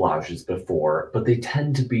sound collages before, but they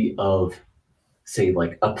tend to be of, say,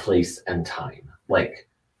 like a place and time. Like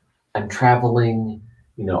I'm traveling,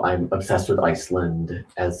 I'm obsessed with Iceland,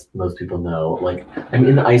 as most people know. Like I'm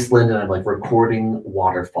in Iceland and I'm like recording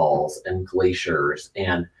waterfalls and glaciers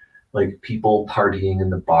and like people partying in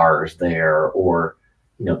the bars there, or,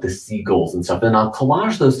 the seagulls and stuff. And I'll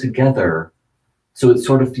collage those together so it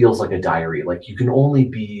sort of feels like a diary. Like you can only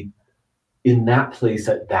be in that place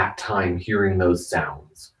at that time hearing those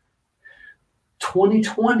sounds.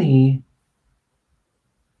 2020,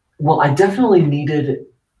 well, I definitely needed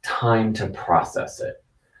time to process it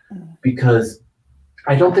because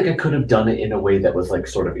I don't think I could have done it in a way that was like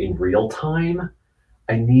sort of in real time.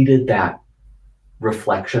 I needed that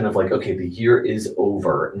reflection of like, okay, the year is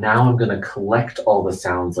over. Now I'm going to collect all the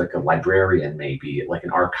sounds like a librarian, maybe like an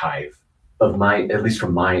archive of at least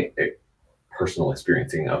from my personal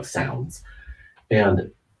experiencing of sounds.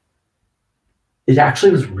 And it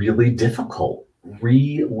actually was really difficult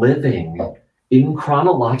reliving in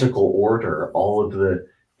chronological order all of the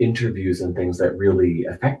interviews and things that really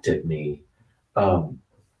affected me,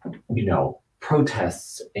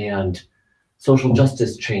 protests and social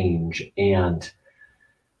justice change and,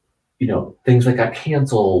 things that got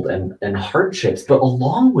canceled and hardships. But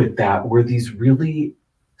along with that were these really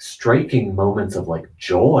striking moments of like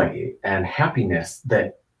joy and happiness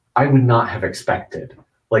that I would not have expected.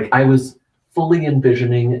 Like I was fully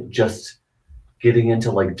envisioning just getting into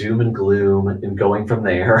like doom and gloom and going from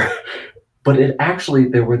there. But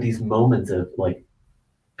there were these moments of like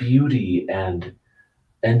beauty and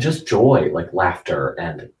just joy, like laughter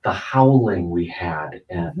and the howling we had.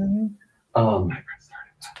 And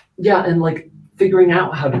yeah, and like figuring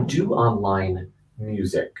out how to do online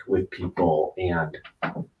music with people, and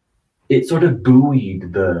it sort of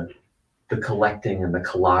buoyed the collecting and the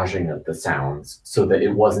collaging of the sounds so that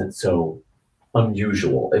it wasn't so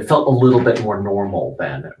unusual. It felt a little bit more normal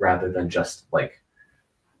then, rather than just like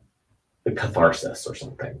a catharsis or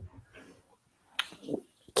something.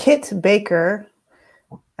 Kit Baker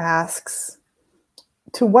asks,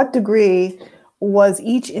 to what degree was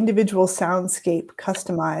each individual soundscape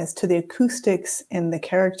customized to the acoustics and the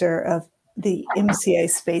character of the MCA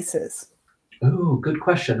spaces? Oh, good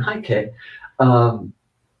question. Hi, Kit.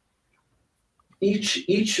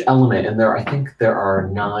 Each element, and I think there are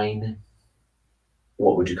 9,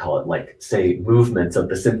 what would you call it, like, say, movements of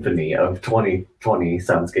the symphony of 2020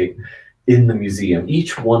 Soundscape in the museum.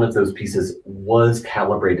 Each one of those pieces was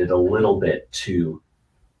calibrated a little bit to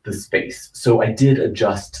the space. So I did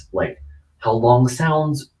adjust, like, how long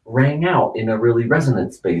sounds rang out in a really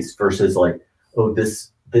resonant space versus, like, oh,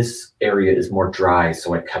 this area is more dry,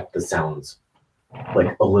 so I kept the sounds,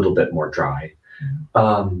 like, a little bit more dry.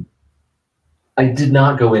 I did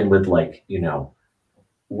not go in with, like, you know,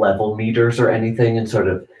 level meters or anything and sort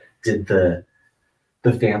of did the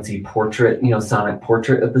fancy portrait, you know, sonic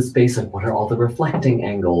portrait of the space, like what are all the reflecting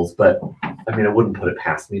angles, but I mean, I wouldn't put it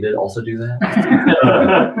past me to also do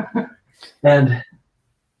that. And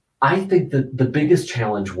I think that the biggest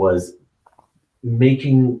challenge was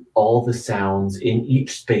making all the sounds in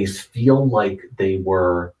each space feel like they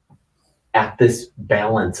were at this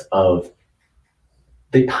balance of,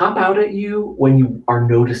 they pop out at you when you are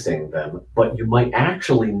noticing them, but you might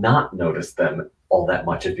actually not notice them all that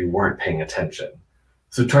much if you weren't paying attention.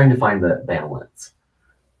 So trying to find the balance.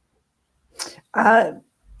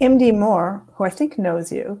 MD Moore, who I think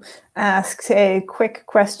knows you, asks a quick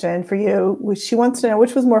question for you, which she wants to know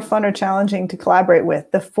which was more fun or challenging to collaborate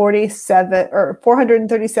with, the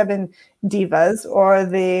 437 divas or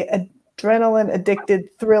the adrenaline addicted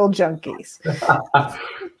thrill junkies?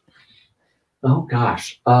 Oh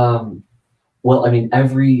gosh. Well, I mean, I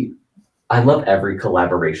love every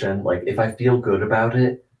collaboration. Like if I feel good about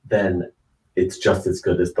it, then it's just as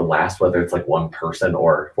good as the last, whether it's like one person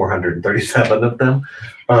or 437 of them.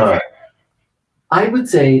 I would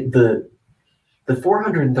say the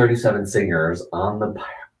 437 singers on the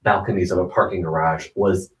balconies of a parking garage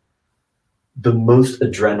was the most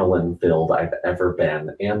adrenaline filled I've ever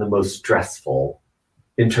been and the most stressful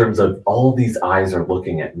in terms of all these eyes are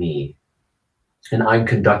looking at me and I'm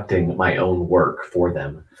conducting my own work for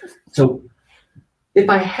them. So if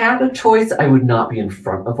I had a choice, I would not be in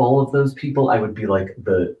front of all of those people. I would be like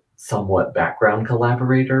the somewhat background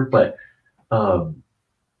collaborator, but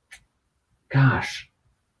gosh,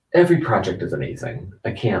 every project is amazing.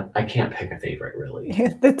 I can't pick a favorite really.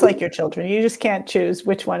 It's like your children. You just can't choose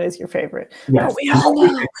which one is your favorite. Yes, but we all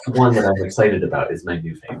know. the one that I'm excited about is my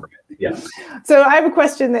new favorite. Yes. So I have a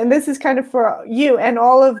question, and this is kind of for you and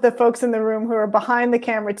all of the folks in the room who are behind the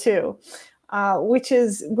camera too, which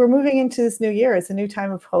is we're moving into this new year. It's a new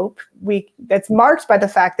time of hope. That's marked by the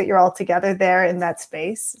fact that you're all together there in that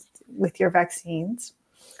space with your vaccines.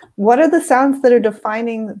 What are the sounds that are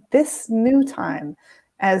defining this new time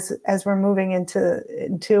as we're moving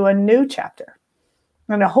into a new chapter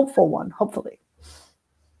and a hopeful one, hopefully?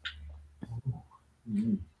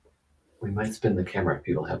 We might spin the camera if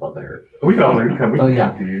people have other. We can all come. Oh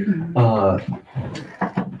yeah.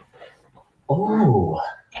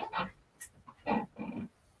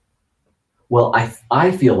 Well,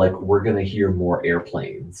 I feel like we're gonna hear more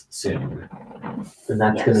airplanes soon, and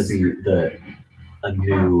that's gonna be a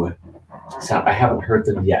new sound. I haven't heard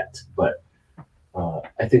them yet, but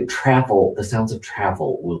I think the sounds of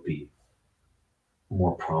travel will be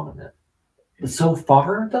more prominent. So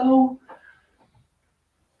far, though,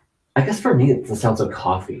 I guess for me, it's the sounds of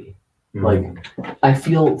coffee. Like, I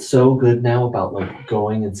feel so good now about like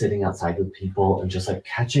going and sitting outside with people and just like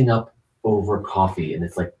catching up over coffee. And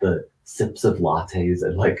it's like the sips of lattes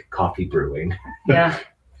and like coffee brewing. Yeah.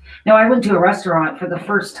 No, I went to a restaurant for the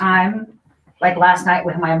first time, like last night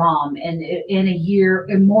with my mom, and in a year,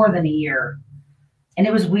 in more than a year. And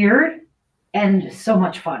it was weird and so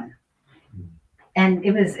much fun. And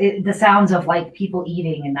it was the sounds of like people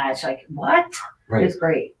eating and that. It's like, what? Right. It was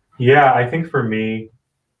great. Yeah, I think for me,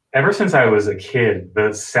 ever since I was a kid,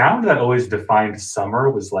 the sound that always defined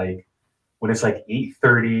summer was like when it's like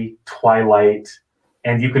 8:30, twilight,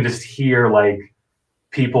 and you can just hear like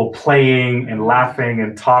people playing and laughing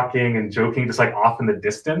and talking and joking just like off in the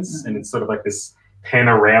distance. And it's sort of like this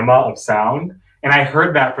panorama of sound. And I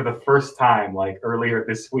heard that for the first time like earlier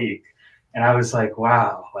this week. And I was like,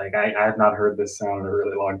 wow, like I have not heard this sound in a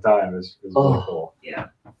really long time. It was really cool. Yeah.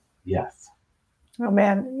 Yes. Oh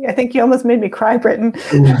man, I think you almost made me cry, Britton.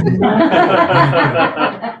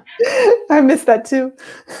 I missed that too.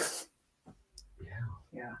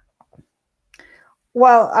 Yeah.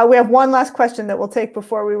 Well, we have one last question that we'll take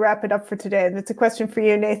before we wrap it up for today. And it's a question for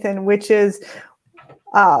you, Nathan, which is,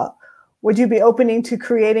 would you be opening to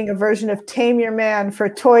creating a version of Tame Your Man for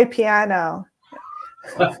toy piano?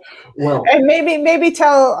 Well, and maybe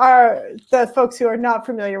tell the folks who are not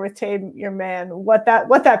familiar with Tame Your Man what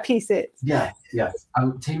that piece is. Yes.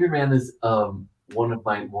 Tame Your Man is one of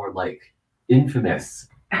my more like infamous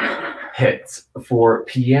hits for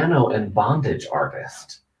piano and bondage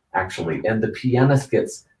artist, actually. And the pianist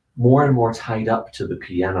gets more and more tied up to the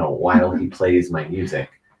piano while he plays my music.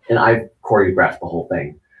 And I've choreographed the whole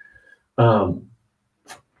thing.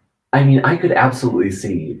 I mean, I could absolutely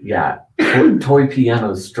see, toy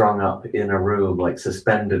pianos strung up in a room, like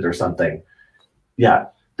suspended or something. Yeah.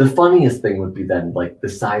 The funniest thing would be then like the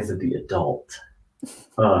size of the adult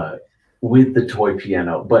with the toy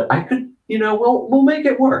piano. But I could, we'll make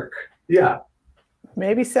it work. Yeah.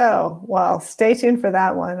 Maybe so. Well, stay tuned for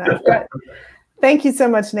that one. Thank you so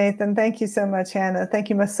much, Nathan. Thank you so much, Hannah. Thank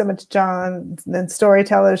you so much, John, and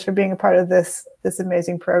Storytellers for being a part of this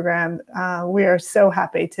amazing program. We are so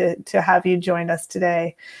happy to have you join us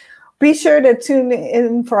today. Be sure to tune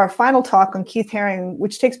in for our final talk on Keith Haring,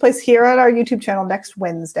 which takes place here on our YouTube channel next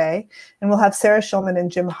Wednesday. And we'll have Sarah Schulman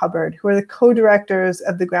and Jim Hubbard, who are the co-directors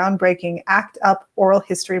of the groundbreaking Act Up Oral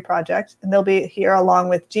History Project. And they'll be here along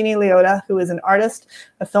with Jeannie Leota, who is an artist,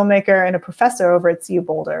 a filmmaker, and a professor over at CU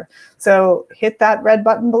Boulder. So hit that red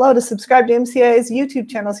button below to subscribe to MCA's YouTube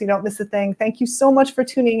channel so you don't miss a thing. Thank you so much for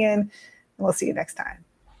tuning in, and we'll see you next time.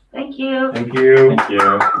 Thank you. Thank you. Thank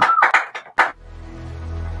you.